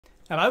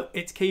Hello,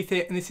 it's Keith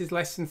here, and this is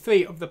lesson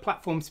 3 of the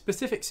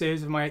platform-specific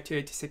series of my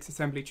 8086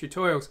 assembly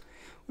tutorials.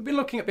 We've been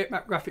looking at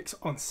bitmap graphics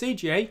on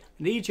CGA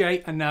and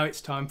EGA, and now it's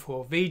time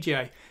for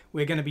VGA.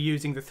 We're going to be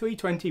using the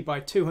 320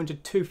 by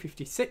 200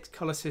 256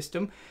 color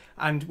system,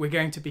 and we're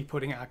going to be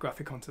putting our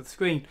graphic onto the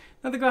screen.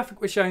 Now the graphic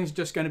we're showing is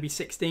just going to be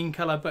 16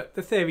 color, but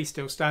the theory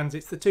still stands.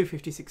 It's the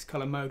 256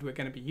 color mode we're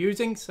going to be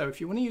using, so if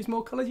you want to use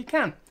more colors you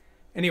can.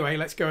 Anyway,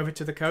 let's go over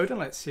to the code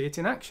and let's see it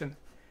in action.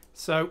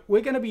 So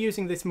we're going to be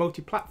using this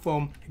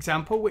multi-platform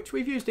example, which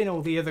we've used in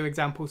all the other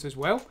examples as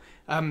well.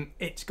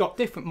 It's got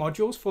different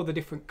modules for the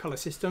different color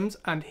systems,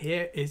 and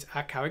here is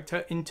our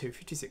character in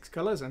 256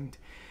 colors and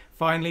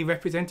finally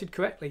represented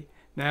correctly.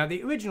 Now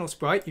the original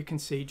sprite you can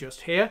see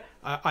just here.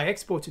 I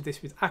exported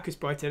this with Akka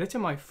Sprite Editor,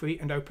 my free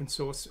and open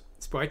source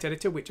sprite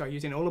editor, which I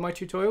use in all of my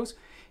tutorials.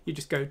 You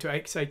just go to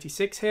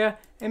x86 here,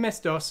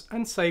 MS-DOS,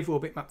 and save raw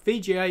bitmap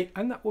VGA,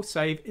 and that will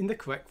save in the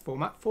correct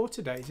format for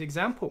today's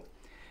example.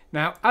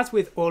 Now, as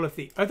with all of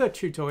the other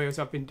tutorials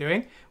I've been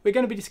doing, we're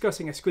going to be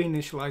discussing a screen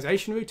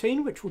initialization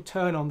routine, which will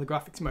turn on the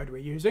graphics mode we're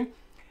using,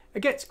 a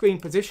get screen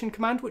position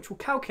command, which will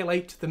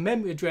calculate the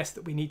memory address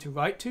that we need to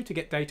write to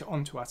get data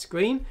onto our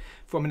screen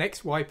from an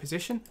XY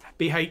position.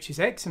 BH is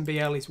X and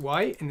BL is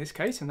Y in this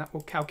case, and that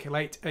will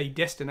calculate a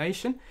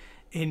destination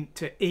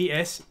into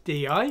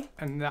ESDI,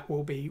 and that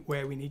will be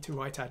where we need to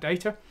write our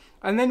data.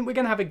 And then we're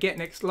going to have a get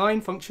next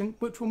line function,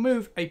 which will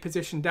move a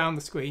position down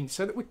the screen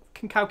so that we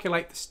can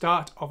calculate the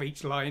start of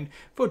each line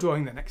for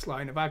drawing the next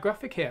line of our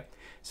graphic here.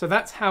 So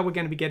that's how we're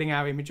going to be getting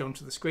our image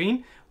onto the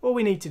screen. All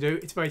we need to do,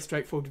 it's very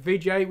straightforward with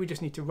VGA, we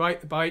just need to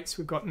write the bytes.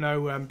 We've got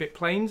no bit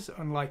planes,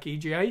 unlike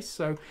EGA,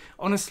 so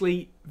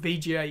honestly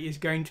VGA is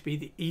going to be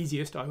the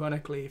easiest,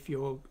 ironically, if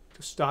you're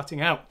just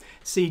starting out.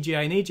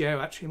 CGA and EGA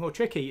are actually more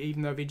tricky,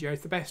 even though VGA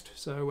is the best.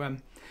 So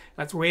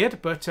that's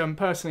weird, but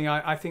personally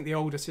I think the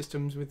older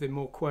systems with the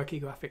more quirky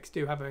graphics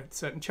do have a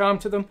certain charm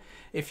to them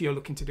if you're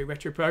looking to do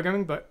retro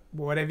programming, but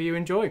whatever you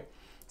enjoy.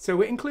 So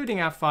we're including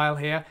our file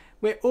here.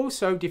 We're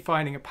also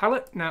defining a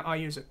palette. Now I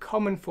use a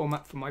common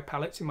format for my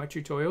palettes in my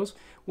tutorials,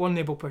 1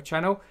 nibble per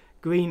channel,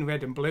 green,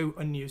 red and blue,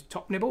 unused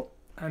top nibble,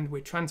 and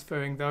we're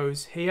transferring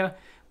those here.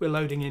 We're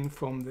loading in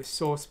from the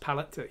source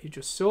palette that you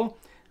just saw,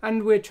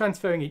 and we're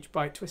transferring each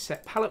byte to a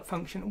set palette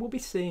function, and we'll be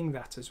seeing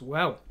that as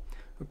well.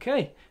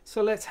 Okay,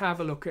 so let's have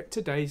a look at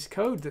today's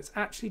code that's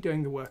actually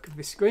doing the work of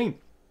this screen.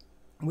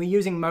 We're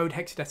using mode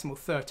hexadecimal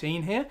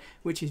 13 here,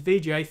 which is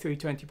VGA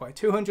 320 by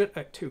 200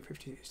 at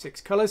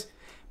 256 colors.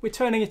 We're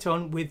turning it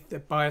on with the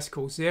bias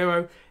call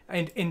 0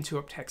 and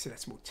interrupt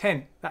hexadecimal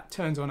 10. That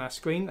turns on our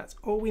screen. That's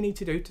all we need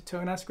to do to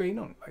turn our screen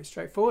on. Very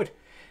straightforward.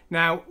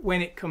 Now,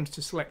 when it comes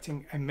to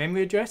selecting a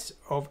memory address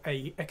of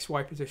a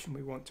XY position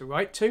we want to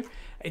write to,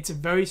 it's a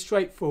very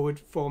straightforward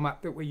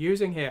format that we're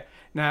using here.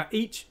 Now,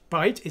 each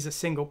byte is a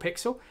single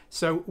pixel,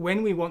 so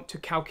when we want to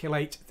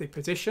calculate the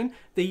position,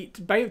 the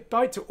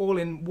bytes are all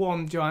in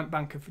one giant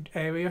bank of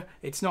area.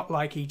 It's not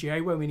like EGA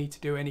where we need to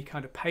do any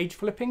kind of page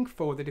flipping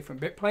for the different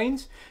bit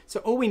planes.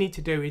 So all we need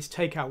to do is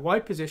take our Y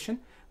position,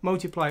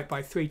 multiply it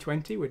by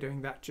 320, we're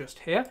doing that just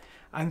here,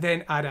 and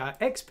then add our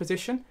X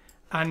position,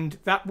 and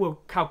that will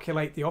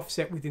calculate the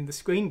offset within the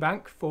screen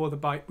bank for the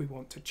byte we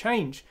want to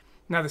change.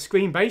 Now the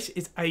screen base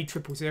is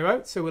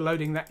A000, so we're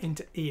loading that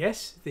into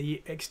ES,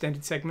 the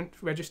extended segment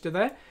register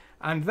there,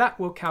 and that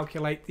will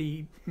calculate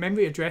the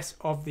memory address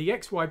of the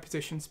XY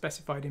position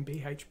specified in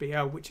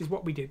BHBL, which is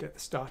what we did at the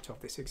start of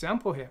this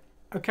example here.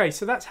 Okay,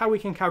 so that's how we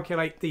can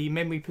calculate the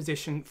memory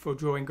position for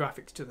drawing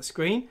graphics to the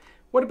screen.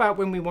 What about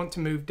when we want to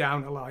move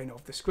down a line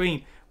of the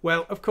screen?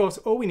 Well, of course,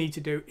 all we need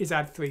to do is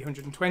add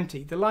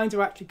 320. The lines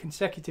are actually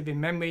consecutive in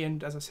memory,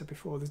 and as I said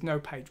before, there's no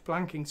page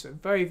blanking, so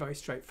very, very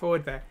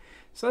straightforward there.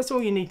 So that's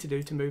all you need to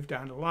do to move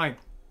down a line.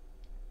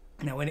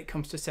 Now, when it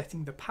comes to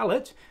setting the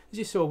palette, as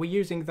you saw, we're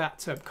using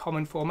that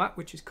common format,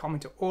 which is common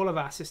to all of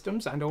our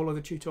systems and all of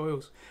the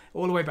tutorials,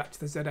 all the way back to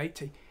the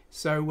Z80.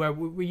 So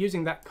we're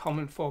using that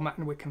common format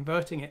and we're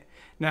converting it.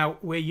 Now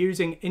we're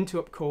using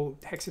interrupt call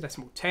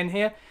hexadecimal 10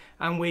 here,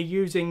 and we're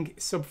using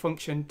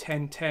subfunction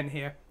 1010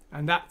 here,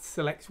 and that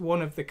selects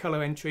one of the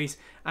color entries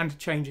and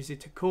changes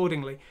it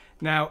accordingly.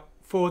 Now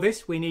for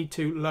this we need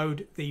to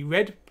load the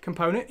red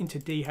component into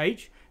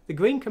DH, the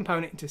green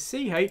component into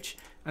CH,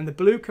 and the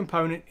blue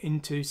component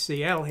into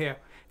CL here.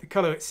 The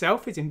color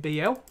itself is in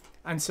BL,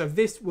 and so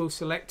this will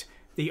select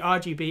the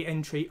RGB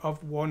entry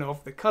of one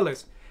of the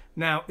colors.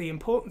 Now, the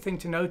important thing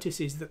to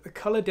notice is that the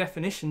color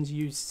definitions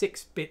use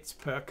 6 bits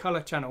per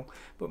color channel,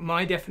 but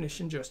my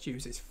definition just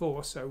uses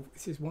 4, so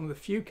this is one of the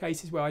few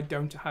cases where I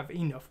don't have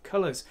enough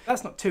colors.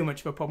 That's not too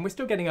much of a problem. We're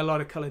still getting a lot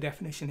of color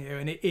definition here,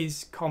 and it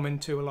is common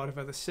to a lot of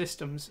other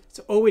systems.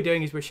 So all we're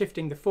doing is we're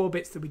shifting the 4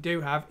 bits that we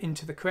do have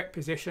into the correct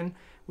position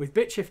with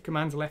bit shift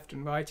commands left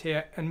and right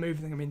here, and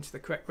moving them into the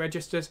correct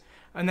registers,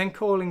 and then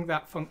calling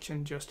that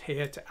function just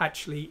here to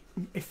actually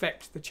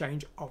effect the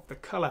change of the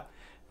color.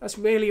 That's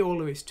really all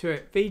there is to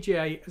it.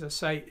 VGA, as I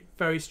say,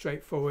 very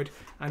straightforward,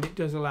 and it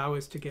does allow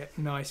us to get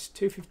nice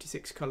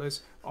 256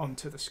 colors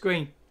onto the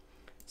screen.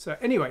 So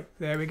anyway,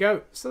 there we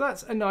go. So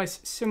that's a nice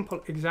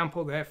simple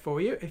example there for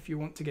you if you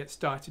want to get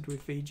started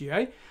with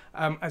VGA.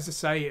 As I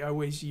say,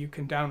 always you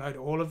can download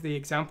all of the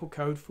example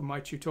code from my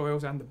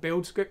tutorials and the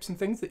build scripts and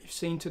things that you've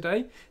seen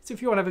today. So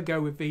if you want to have a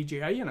go with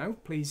VGA, you know,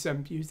 please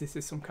use this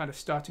as some kind of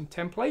starting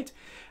template.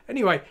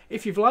 Anyway,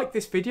 if you've liked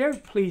this video,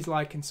 please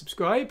like and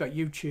subscribe.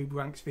 YouTube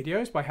ranks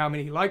videos by how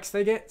many likes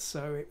they get,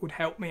 so it would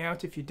help me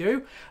out if you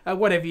do.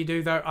 Whatever you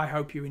do though, I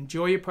hope you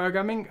enjoy your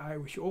programming. I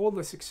wish you all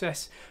the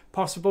success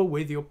possible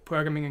with your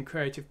programming and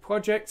creative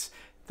projects.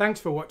 Thanks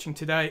for watching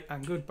today,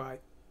 and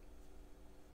goodbye.